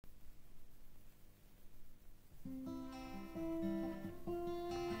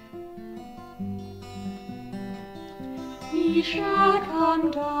He shall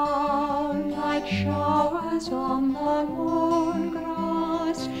come down like showers on the mown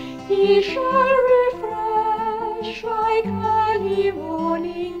grass. He shall refresh like early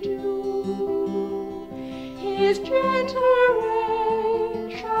morning dew. His gentle rain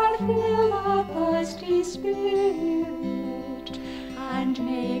shall fill our thirsty spirit and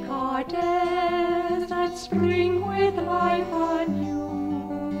make our desert spring with life anew.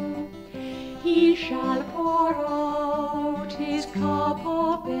 He shall pour out his cup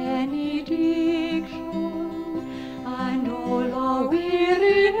of benediction, and all our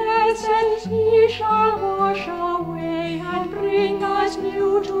wearinesses he shall wash away and bring us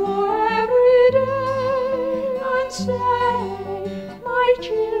new to every day, and say, my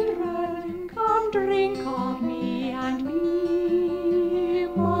children, come drink of me and be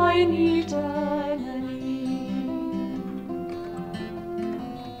mine eternally.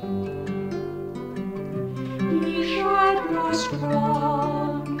 He shall blow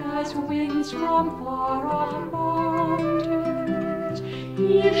strong as winds from far-off mountains.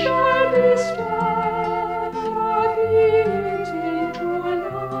 He shall bestow our beings into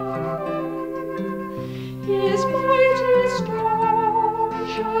life. His mighty storm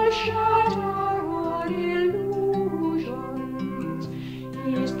shall shatter our illusions.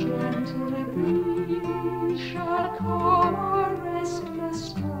 His gentle breeze shall calm our restless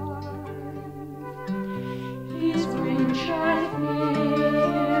strife. His wind shall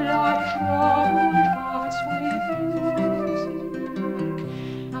fill our troubled hearts with music,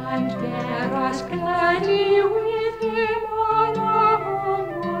 and bear us gladly with him on our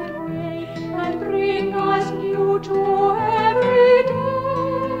homeward way, and bring us new to every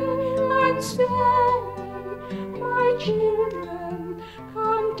day, and say, my children,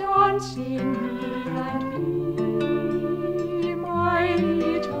 come dance in me and be mine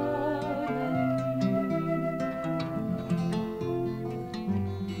eternally.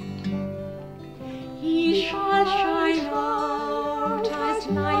 He shall shine out as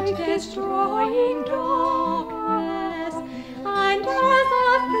night destroying darkness, and as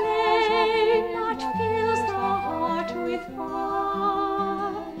a flame that fills the heart with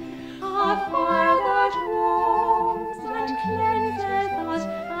fire, a fire that warms and cleanses us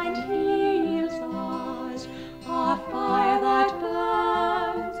and heals us, a fire that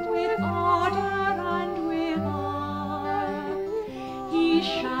burns with ardor and with eye. He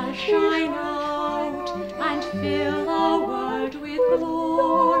shall shine out and fill the world with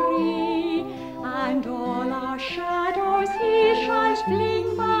glory, and all our shadows he shall fling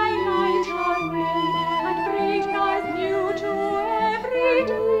by night away, and bring us new to every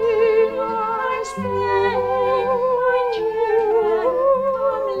day, and say, my children,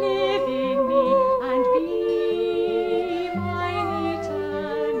 come live in me and be mine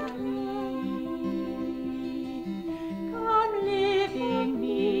eternally. Come live in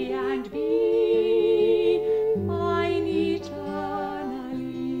me and be mine eternally.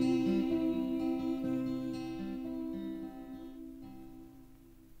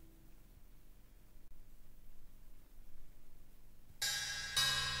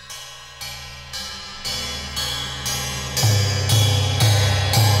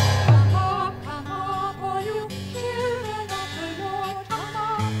 Come up, all you children of the Lord.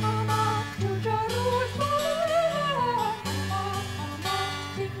 Come up to Jerusalem. Come up,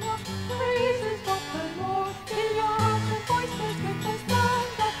 sing the praises of the Lord. Fill your hearts and voices with the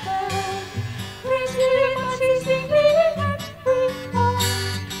sound of them. Praise him as he singing and free.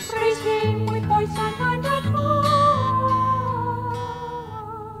 Praise him with voice and hand and heart.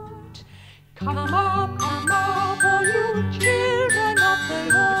 Come up, all you children of the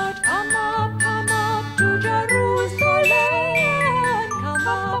Lord. Come up to Jerusalem. Come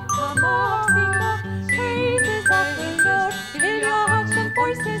up, sing the praises of the Lord. Fill your hearts and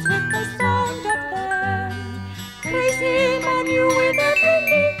voices with the sound of them. Praise him anew with every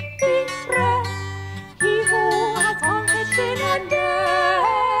living breath, he who has conquered sin and death.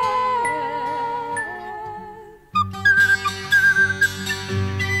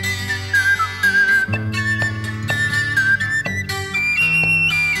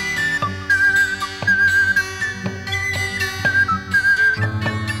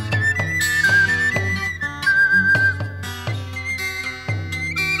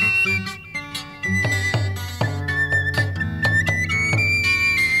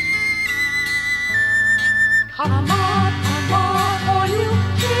 Come up, all you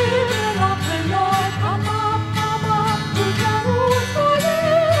children of the Lord. Come up to Jerusalem.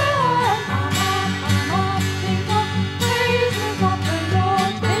 Come up, sing the praises of the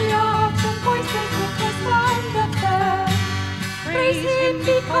Lord. Fill your hearts and voices with the sound of them. Praise him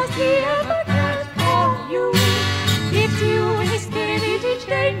because he ever cares for you, gives you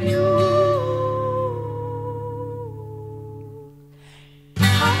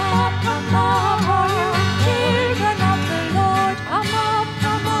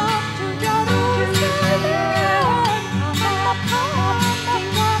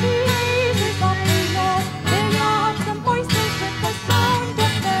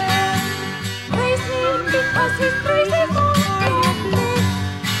His praises are your bliss,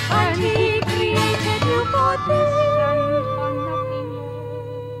 and He created you for this and for nothing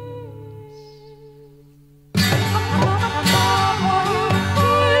less. Come on, all you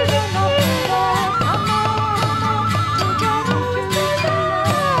children of the Lord, come on, to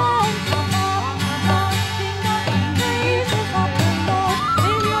Jerusalem, come on, sing the praises of the Lord,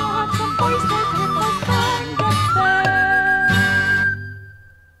 fill your hearts and voices with the song of them.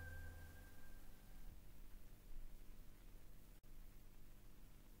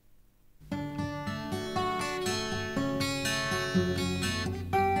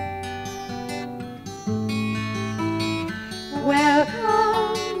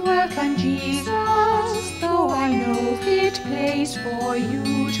 Welcome, welcome, Jesus, though I no fit place for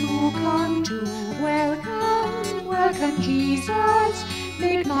you to come to. Welcome, welcome, Jesus,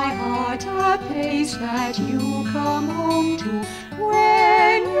 make my heart a place that you come home to.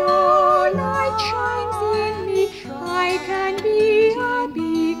 When your light shines in me, I can be a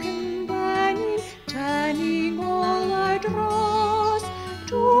beacon burning, turning all that dross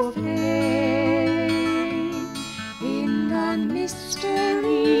to flame. In the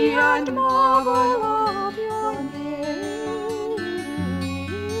mystery and marvel of your name.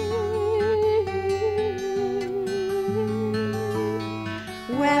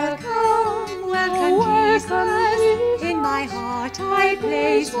 Welcome, welcome, Jesus. In my heart I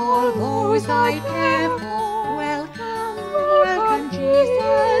place all those I care for. Welcome, welcome,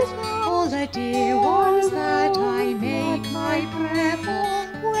 Jesus. All the dear ones that I make my prayer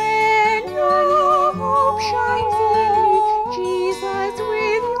for. When your hope shines in me, Jesus,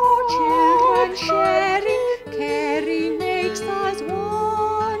 with your children sharing, caring makes us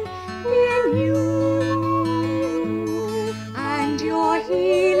one in you. And your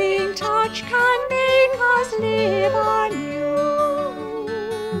healing touch can make us live anew.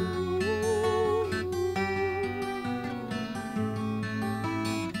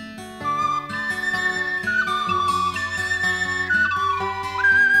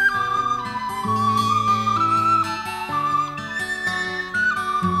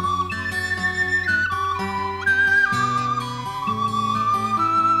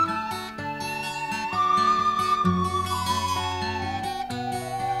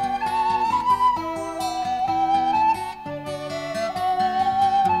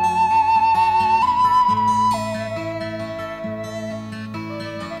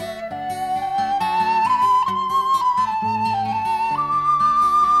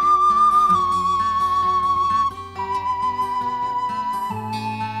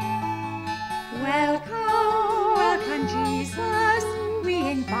 Welcome, welcome, Jesus. We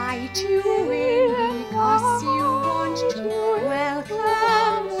invite you in because you want to.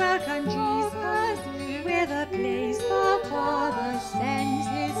 Welcome, welcome, Jesus. We're the place the Father sends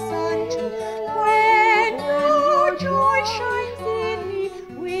His Son to. When your joy shines in me,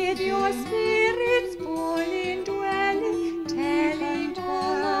 with your Spirit's full indwelling, telling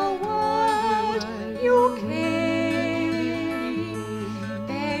all the world you came.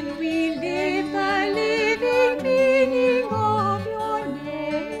 Then we live the living meaning of your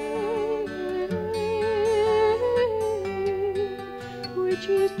name, which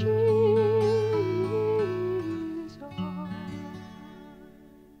is Jesus.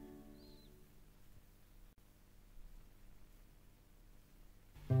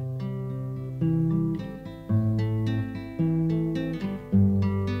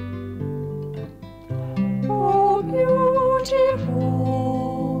 Oh, beautiful,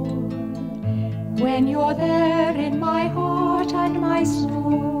 when you're there in my heart and my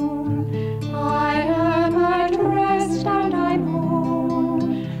soul, I am at rest and I'm whole.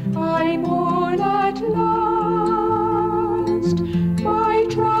 I'm whole at last. My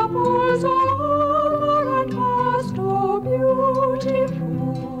troubles are over and past. Oh,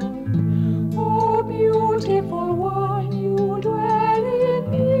 beautiful one, you dwell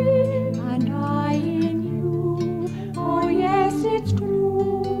in me, and I in you. Oh, yes, it's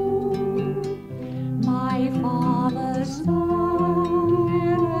true. My Father's Son,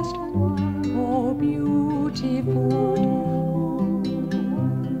 dearest one, oh, beautiful.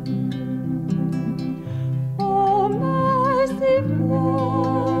 Oh, merciful.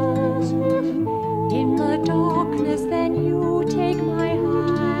 In the darkness, then you take my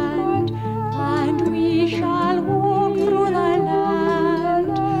hand, and we shall walk through the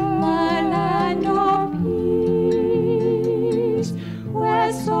land of peace,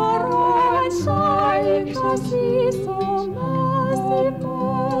 where sorrow and sighing shall cease. Oh,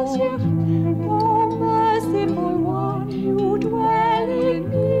 merciful, oh, merciful one, you dwell in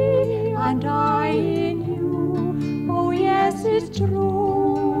me, and I in you. Oh, yes, it's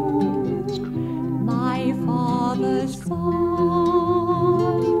true. My Father.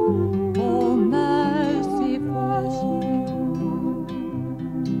 Son, O merciful Son,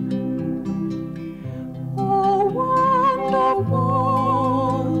 O wonderful,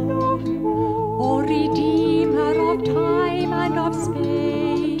 O Redeemer of time and of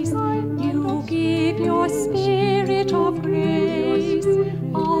space, you give your Spirit of grace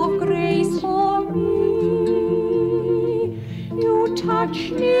for me. You touch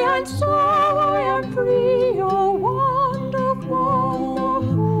me and so I am free. Oh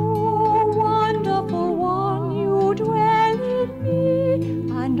wonderful one, you dwell in me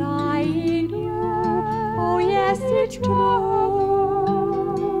and I in you. Oh yes, it's true.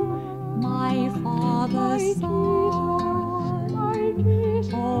 My Father's Son,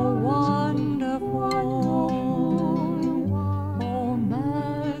 oh wonderful, oh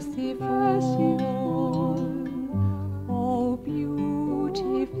merciful, oh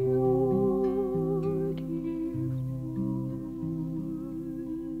beautiful.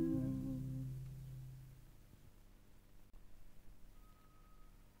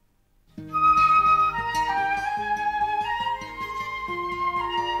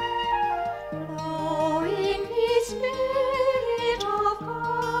 Blowing the Spirit of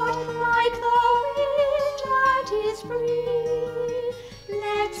God like the wind that is free,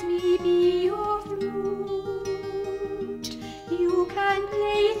 let me be your flute. You can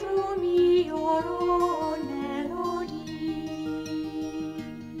play through me your own melody.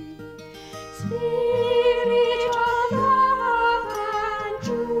 Spirit of love and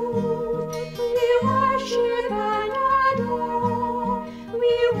truth, we worship and adore.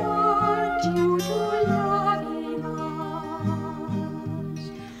 We want you to love in us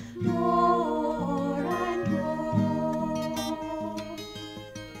more and more.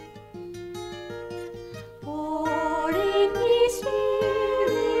 Pouring the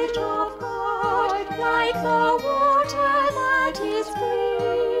Spirit of God like the water that is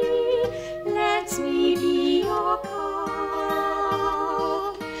free, let me be your cup.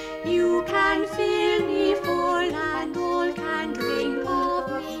 You can fill me full and all can drink of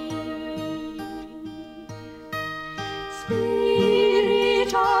me.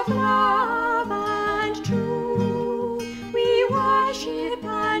 Spirit of love and truth, we worship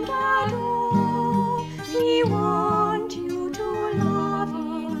and adore. We want you to love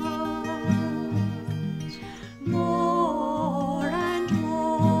in us more and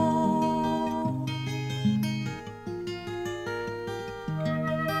more.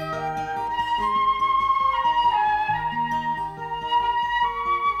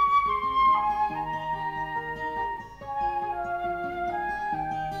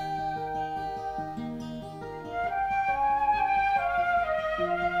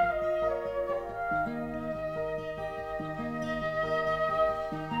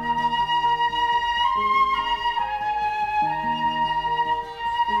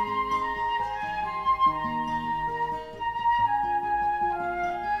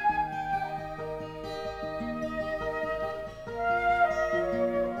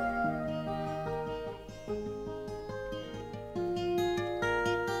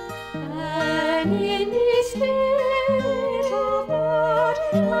 And in the Spirit of God,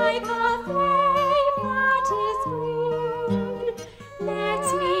 like a flame that is green, let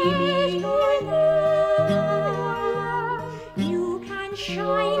me be your lamp. You can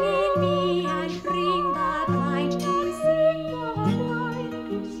shine in me and bring the light to see.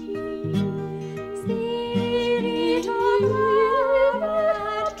 Spirit of love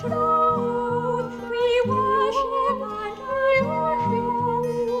and truth, we worship and adore.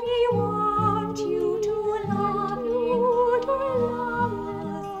 We want you to love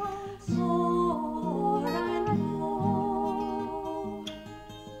us more and more.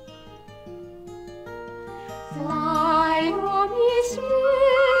 Fly on me,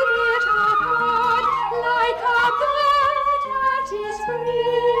 Spirit of God, like a bird that is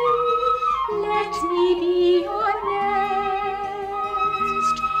free. Let me be your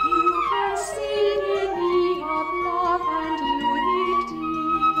nest. You can sing in me of love and unity.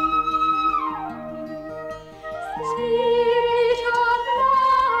 Spirit of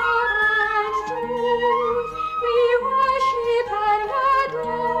love and truth, we worship and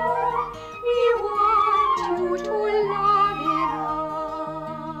adore. We want you to love in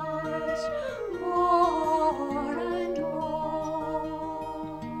us more and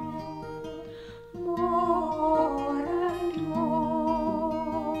more. More and more.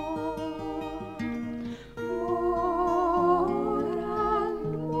 More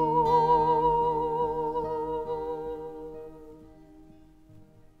and more.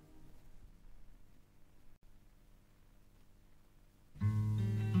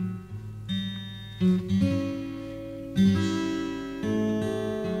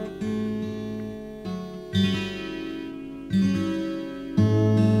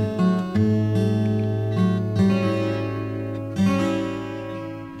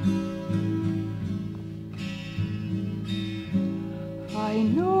 I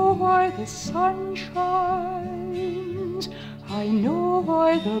know why the sun shines, I know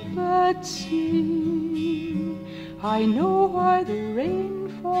why the birds sing, I know why the rain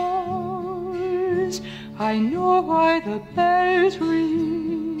falls, I know why the bells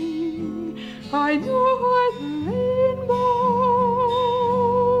ring, I know why the rainbow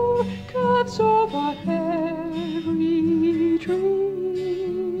curves over every tree.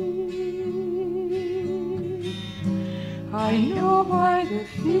 I know why the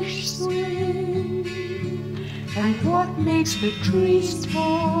fish swim, and what makes the trees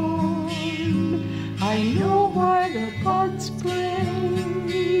tall. I know why the buds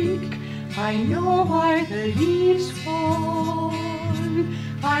break, I know why the leaves fall,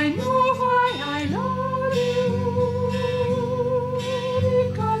 I know why I love you,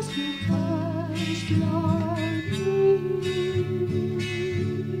 because you first loved me.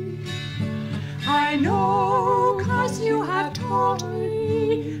 I know 'cause you have taught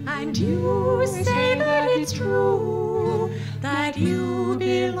me, and you say that it's true, that you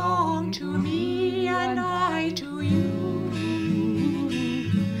belong to me and I to you.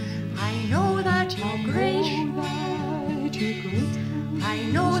 I know that you're great, I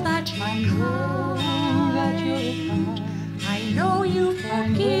know that you're kind, I know you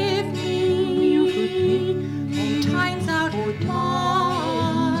forgive me, in times out of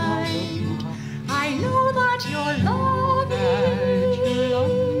mind. I know that you're loving,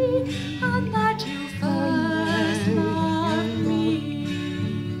 and that you first loved me.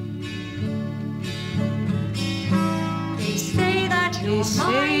 They say that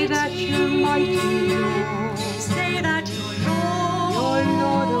you're mighty, they say that you're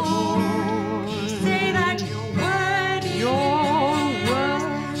Lord of all, they say that you're worthy,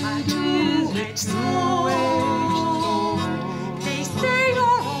 and to exalt. They say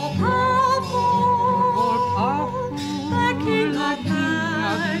you're all powerful, the King of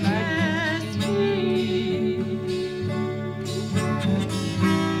majesty.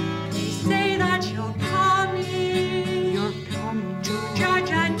 They say that you're coming to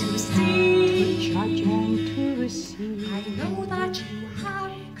judge and to see. I know that you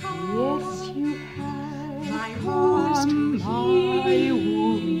have come, yes, you have, my wounds to heal.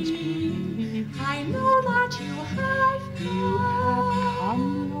 I know that you have come,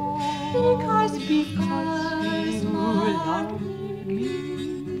 because you loved me.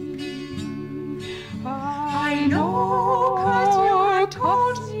 I know 'cause you have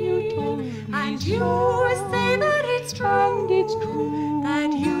taught me, and you say that it's true,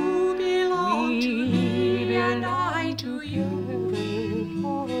 that you belong to me and I to you.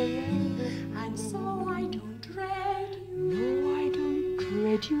 And so I don't dread you, no, I don't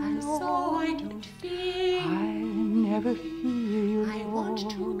dread you, and so I don't fear you. I never fear you, I want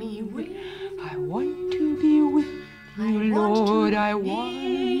to be with you, I want to be with you, Lord, I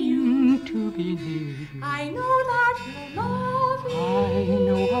want to be near you. I know that you love me, I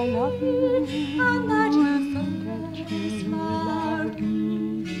know I love you, and that you first loved me.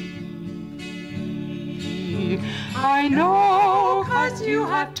 I know 'cause you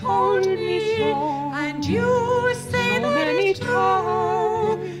have told me so, and you say that it's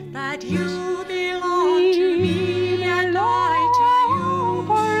true, that you belong to me and I to you,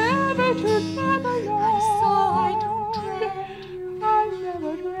 forever together, Lord. And so I don't dread you, I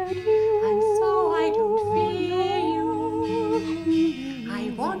never dread you, and so I don't fear you. I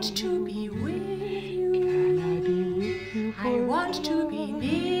want to be with you, can I be with you forever? I want to be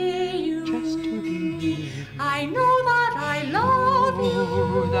near you, just to be near you. I know that I love you,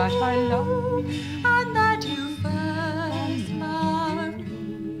 that I love you, and that you first loved me.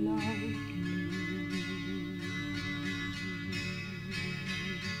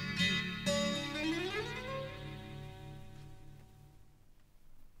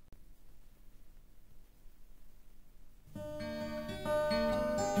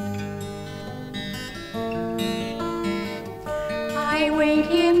 I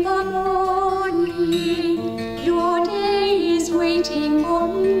wake in the morning, your day is waiting for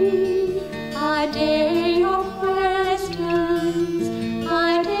me, a day of questions,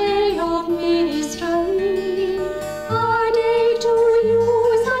 a day of mystery, a day to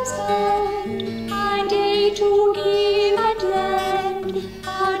use and spend, a day to give and lend,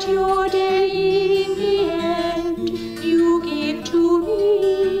 but your day in the end you give to me.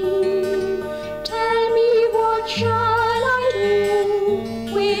 Tell me, what shall I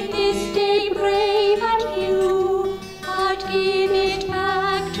do with this day brave and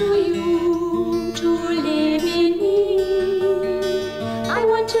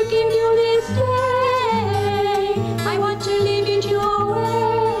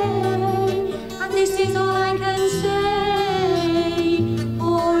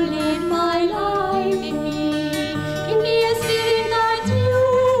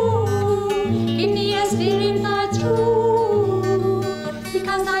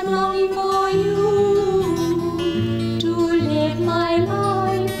I'm longing for you to live my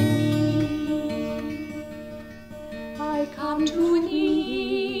life in me. I come to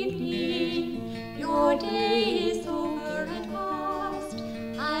thee, your day is over and past,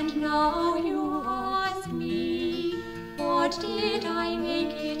 and now you ask me, what did I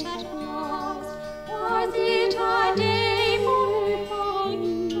make it at last? Was it a day for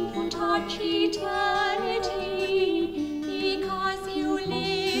me to touch eternity, because you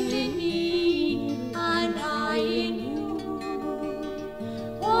lived in me and I in you?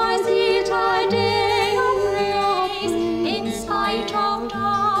 Was it a day of grace in spite of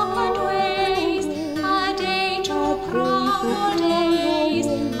darkened ways, a day to crown all days,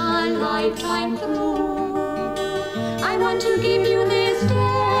 a lifetime through? I want to give you this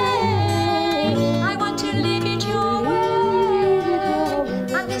day, I want to live it your way,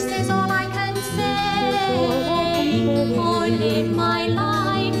 and this is all I can say, oh, live my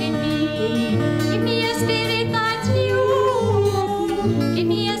life in me. Give me a spirit that's new, give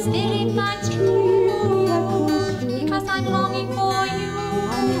me a spirit that's true, because I'm longing for you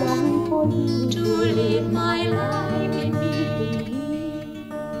to live my life in me.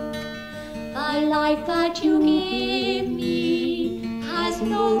 The life that you give me has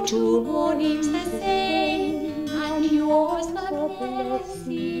no two mornings the same, and yours the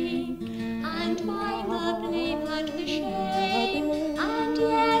blessing, and mine the blame and the shame, and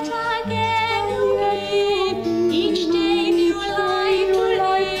yet again you give each day new life to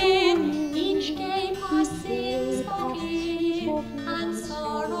live, each day past sins forgive and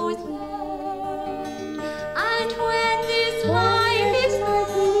sorrows end. And when this life is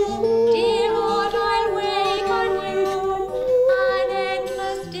through, dear Lord, I'll wake anew, an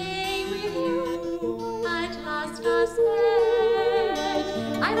endless day with you at last I'll spend.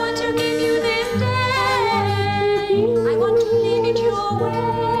 I want to give you this day, I want to live it your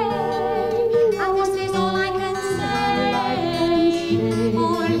way, and this is all I can say,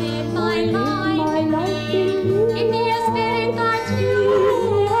 oh, live my life in me. Give me a spirit that's new,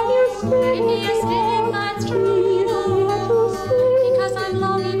 give me a spirit that's true, because I'm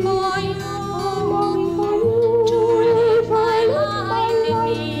longing for you to live my life in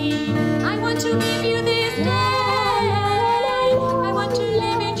me. I want to give you this day, I want to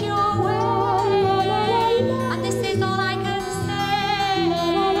live it your way, and this is all I can say,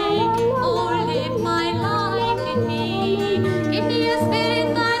 oh, live my life in me. Give me a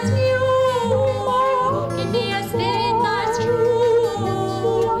spirit that's new, give me a spirit that's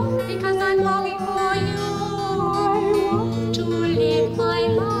true, because I'm longing for you to live my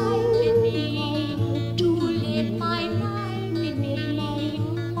life in me, to live my life in me,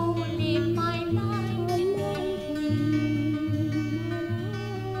 oh, live my life in me.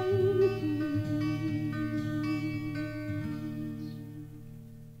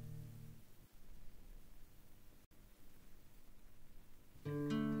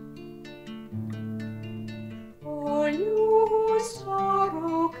 All you whose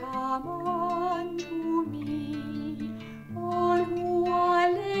sorrow come unto me, all who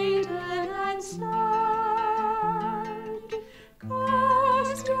are laden and sad,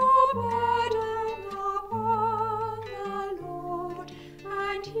 cast your burden upon the Lord,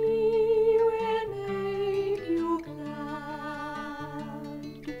 and He will make you glad.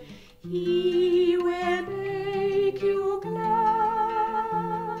 He will make you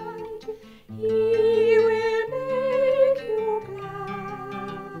glad. He will make you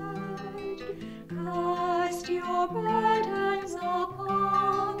glad. Cast your burdens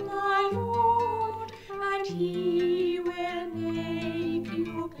upon the Lord, and He will make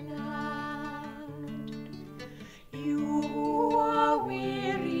you glad. You who are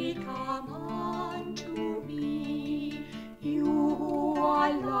weary, come unto me. You who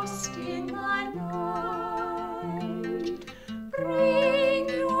are lost in the night, bring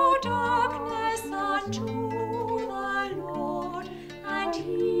your darkness unto the Lord, and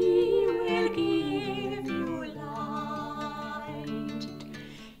He will give you light.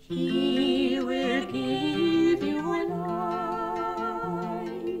 He will give you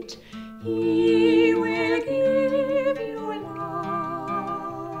light. He will give you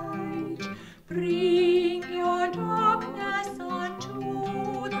light. Bring your darkness unto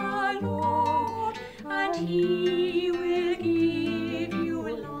the Lord, and He will give you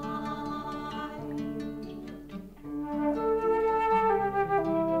light.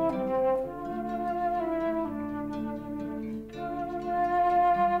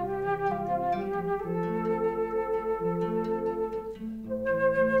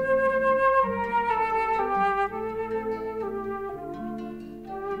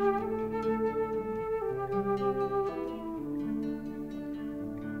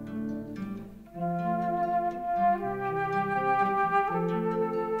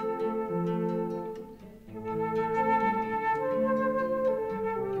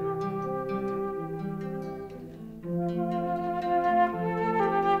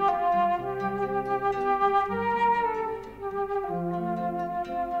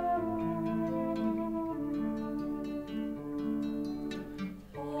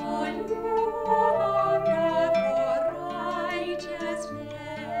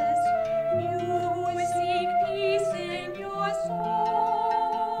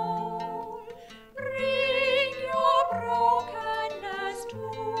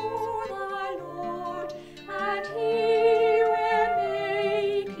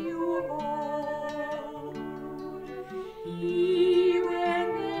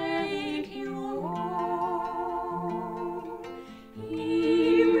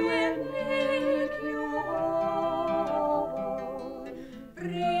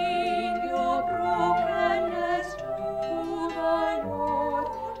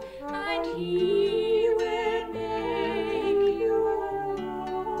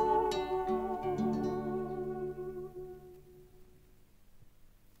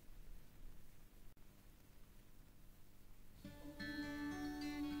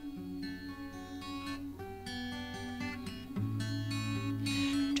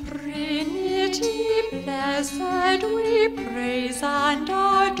 Blessed, we praise and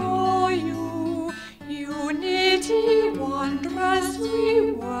adore you. Unity wondrous,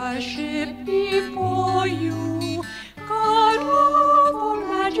 we worship before you. God of all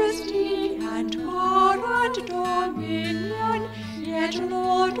majesty and power and dominion, yet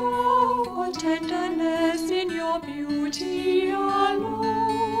Lord of all tenderness in your beauty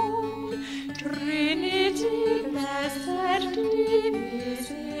alone. Trinity blessed,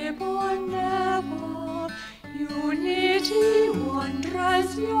 divisible never, unity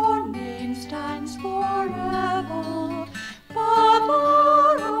wondrous, your name stands forever.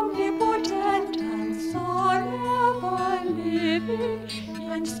 Father omnipotent and Son ever living,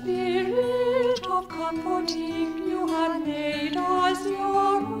 and Spirit of comforting, you have made us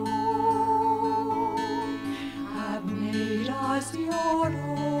your own, have made us your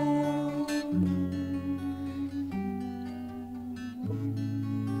own.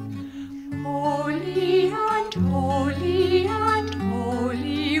 Holy and holy and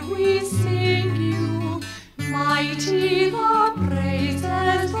holy we sing you, mighty the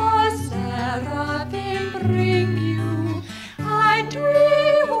praises the seraphim bring you, and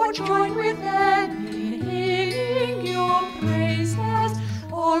we would join with them in hymning your praises,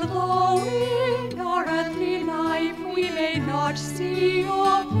 although in our earthly life we may not see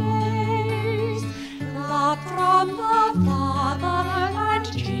your face. Love from the Father and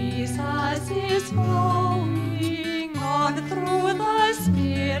Jesus is flowing on through the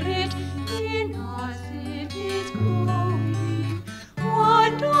Spirit, in us it is growing.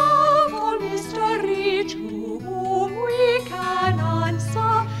 Wonderful mystery to whom we can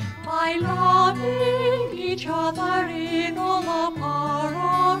answer by loving each other in all the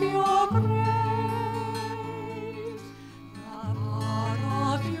power of your grace, the power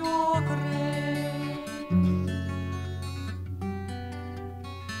of your grace.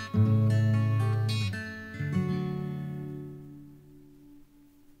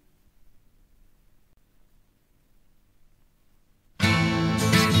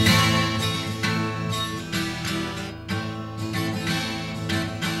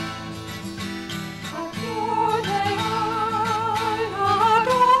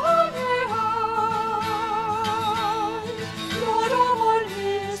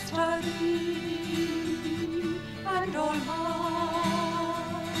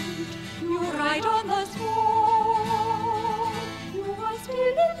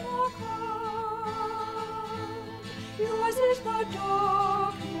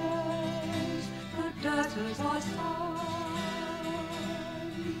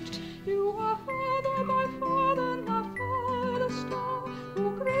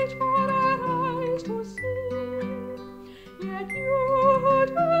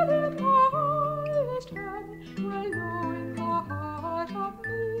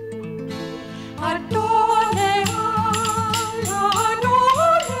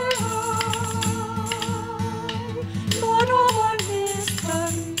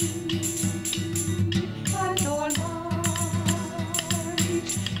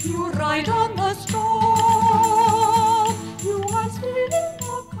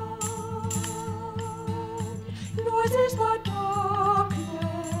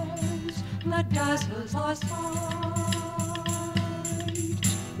 Dazzles our sight.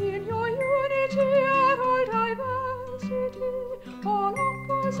 In your unity and all diversity, all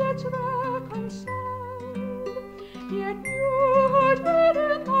opposites reconciled, yet you dwell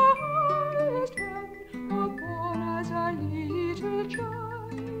in the highest heaven, born as a little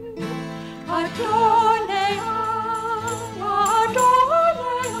child. Adonai,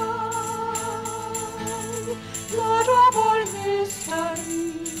 Adonai, Lord of all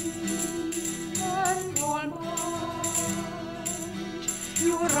mystery,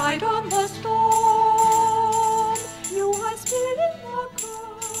 you ride on the storm, you are still in the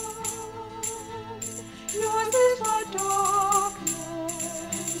calm. Yours is the darkness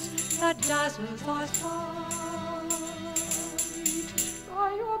that dazzles our sight. By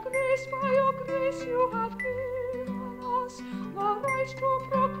your grace you have given us the right to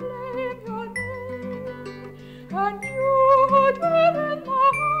proclaim your name, and you dwell in the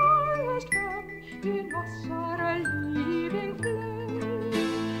highest heaven, in us are a living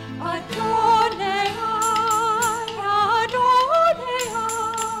flame. Adonai, Adonai,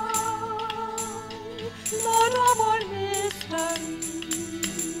 Lord of all mystery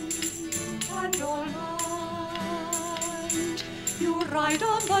and all might, you ride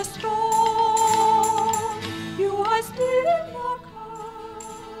on the storm, you are still in the calm.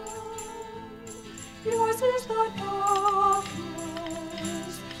 Yours is the darkness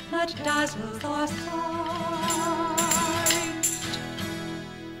that dazzles our sight.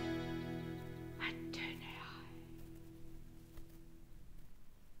 Adonai.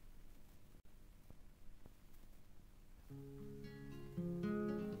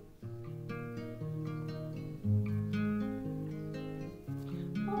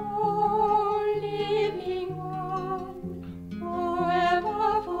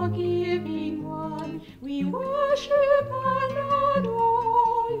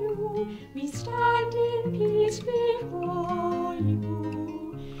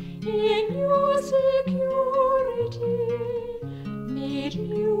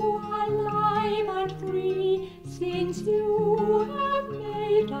 alive and free, since you have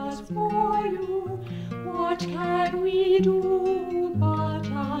made us for you. What can we do but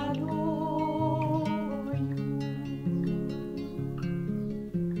adore you?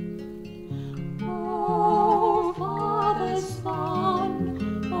 Oh, Father,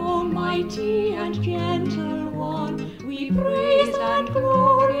 Son, Almighty and gentle One, we praise and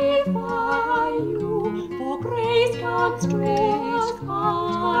glorify you, for grace comes to us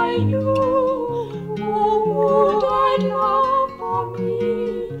by you. Oh, would I love for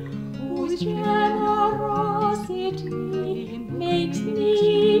me, whose generosity makes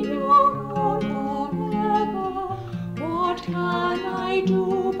me your own forever. What can I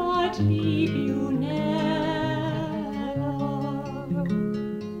do but leave you never?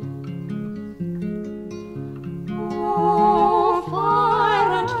 Oh,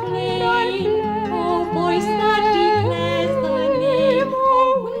 fire and flame, oh, voice that declares the name,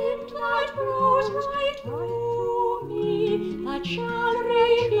 oh, wind that blows right through me, that shall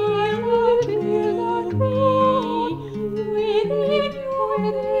reveal the tree. Within your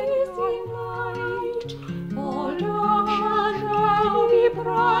blazing light, all dark shall now be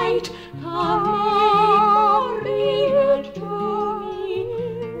bright. Come, make and to me.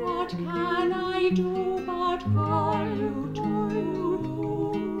 What can I do but call you to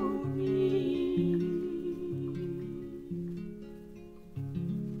me?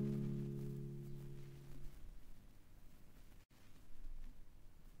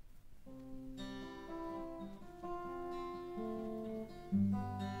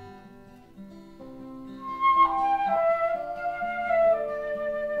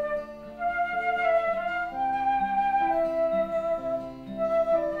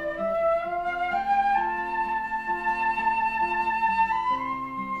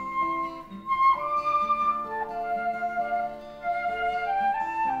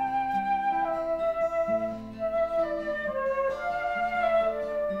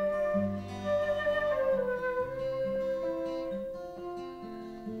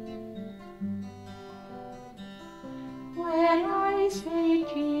 When I say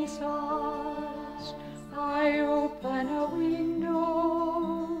Jesus, I open a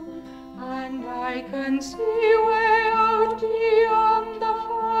window, and I can see way out beyond the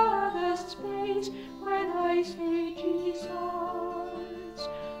farthest space. When I say Jesus,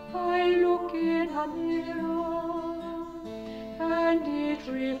 I look in a mirror, and it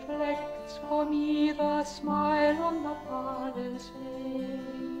reflects for me the smile on the Father's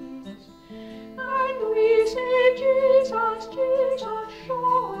face. And we say, Jesus, Jesus,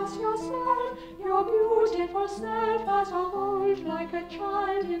 show us yourself, your beautiful self as a hold like a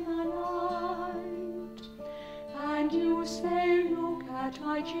child in the night. And you say, look at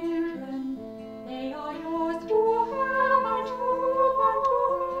my children, they are yours who have and who and who,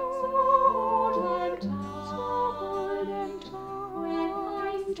 so old and tired, so old and tired. When I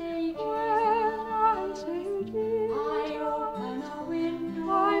say Jesus, I open a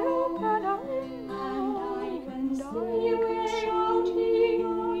window, and I can see way out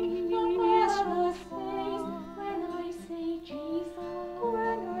beyond the Master's face. When I say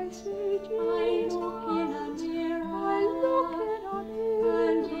Jesus, I look in a mirror,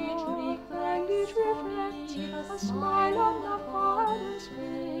 and it reflects a smile on the Father's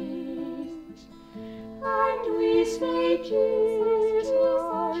face. And we say, Jesus,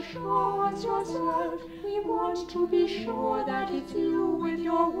 show us yourself. We want to be sure that it's you with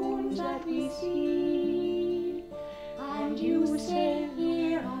your wounds that we see. And you say,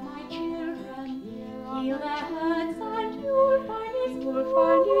 here are my children, heal their hurts, and you'll find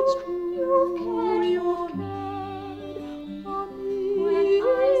it's true. You've cared for me. When I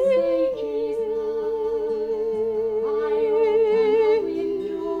say Jesus, I open a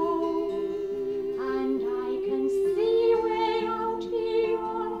window, and I can see way out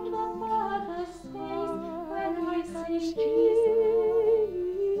beyond the furthest space. When I say Jesus,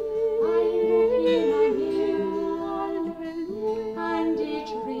 I look in a mirror, and it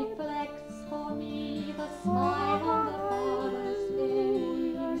reflects for me the smile on the Father's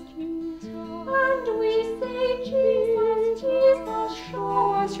face. And we say, Jesus, Jesus,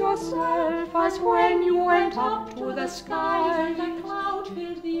 show us yourself, as when you went up to the sky, and a cloud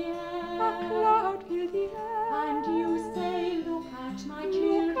filled the air. And you say, look at my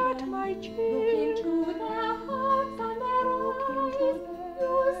children, look into their hearts and their eyes,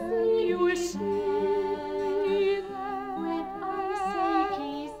 you see them. When I say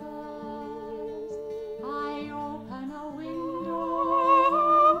Jesus, I open a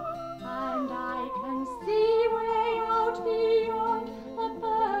window, and I can see way out beyond the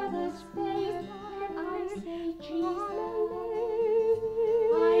furthest space. When I say Jesus,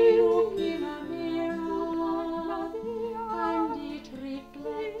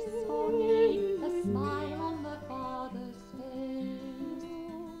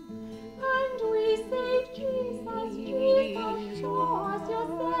 show us your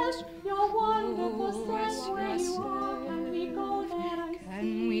sash, your wonderful sash where you are. Can we go there and see?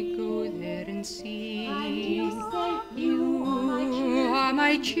 Can we go there and see? And you say, you are my children. Are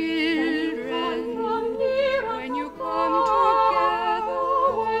my children.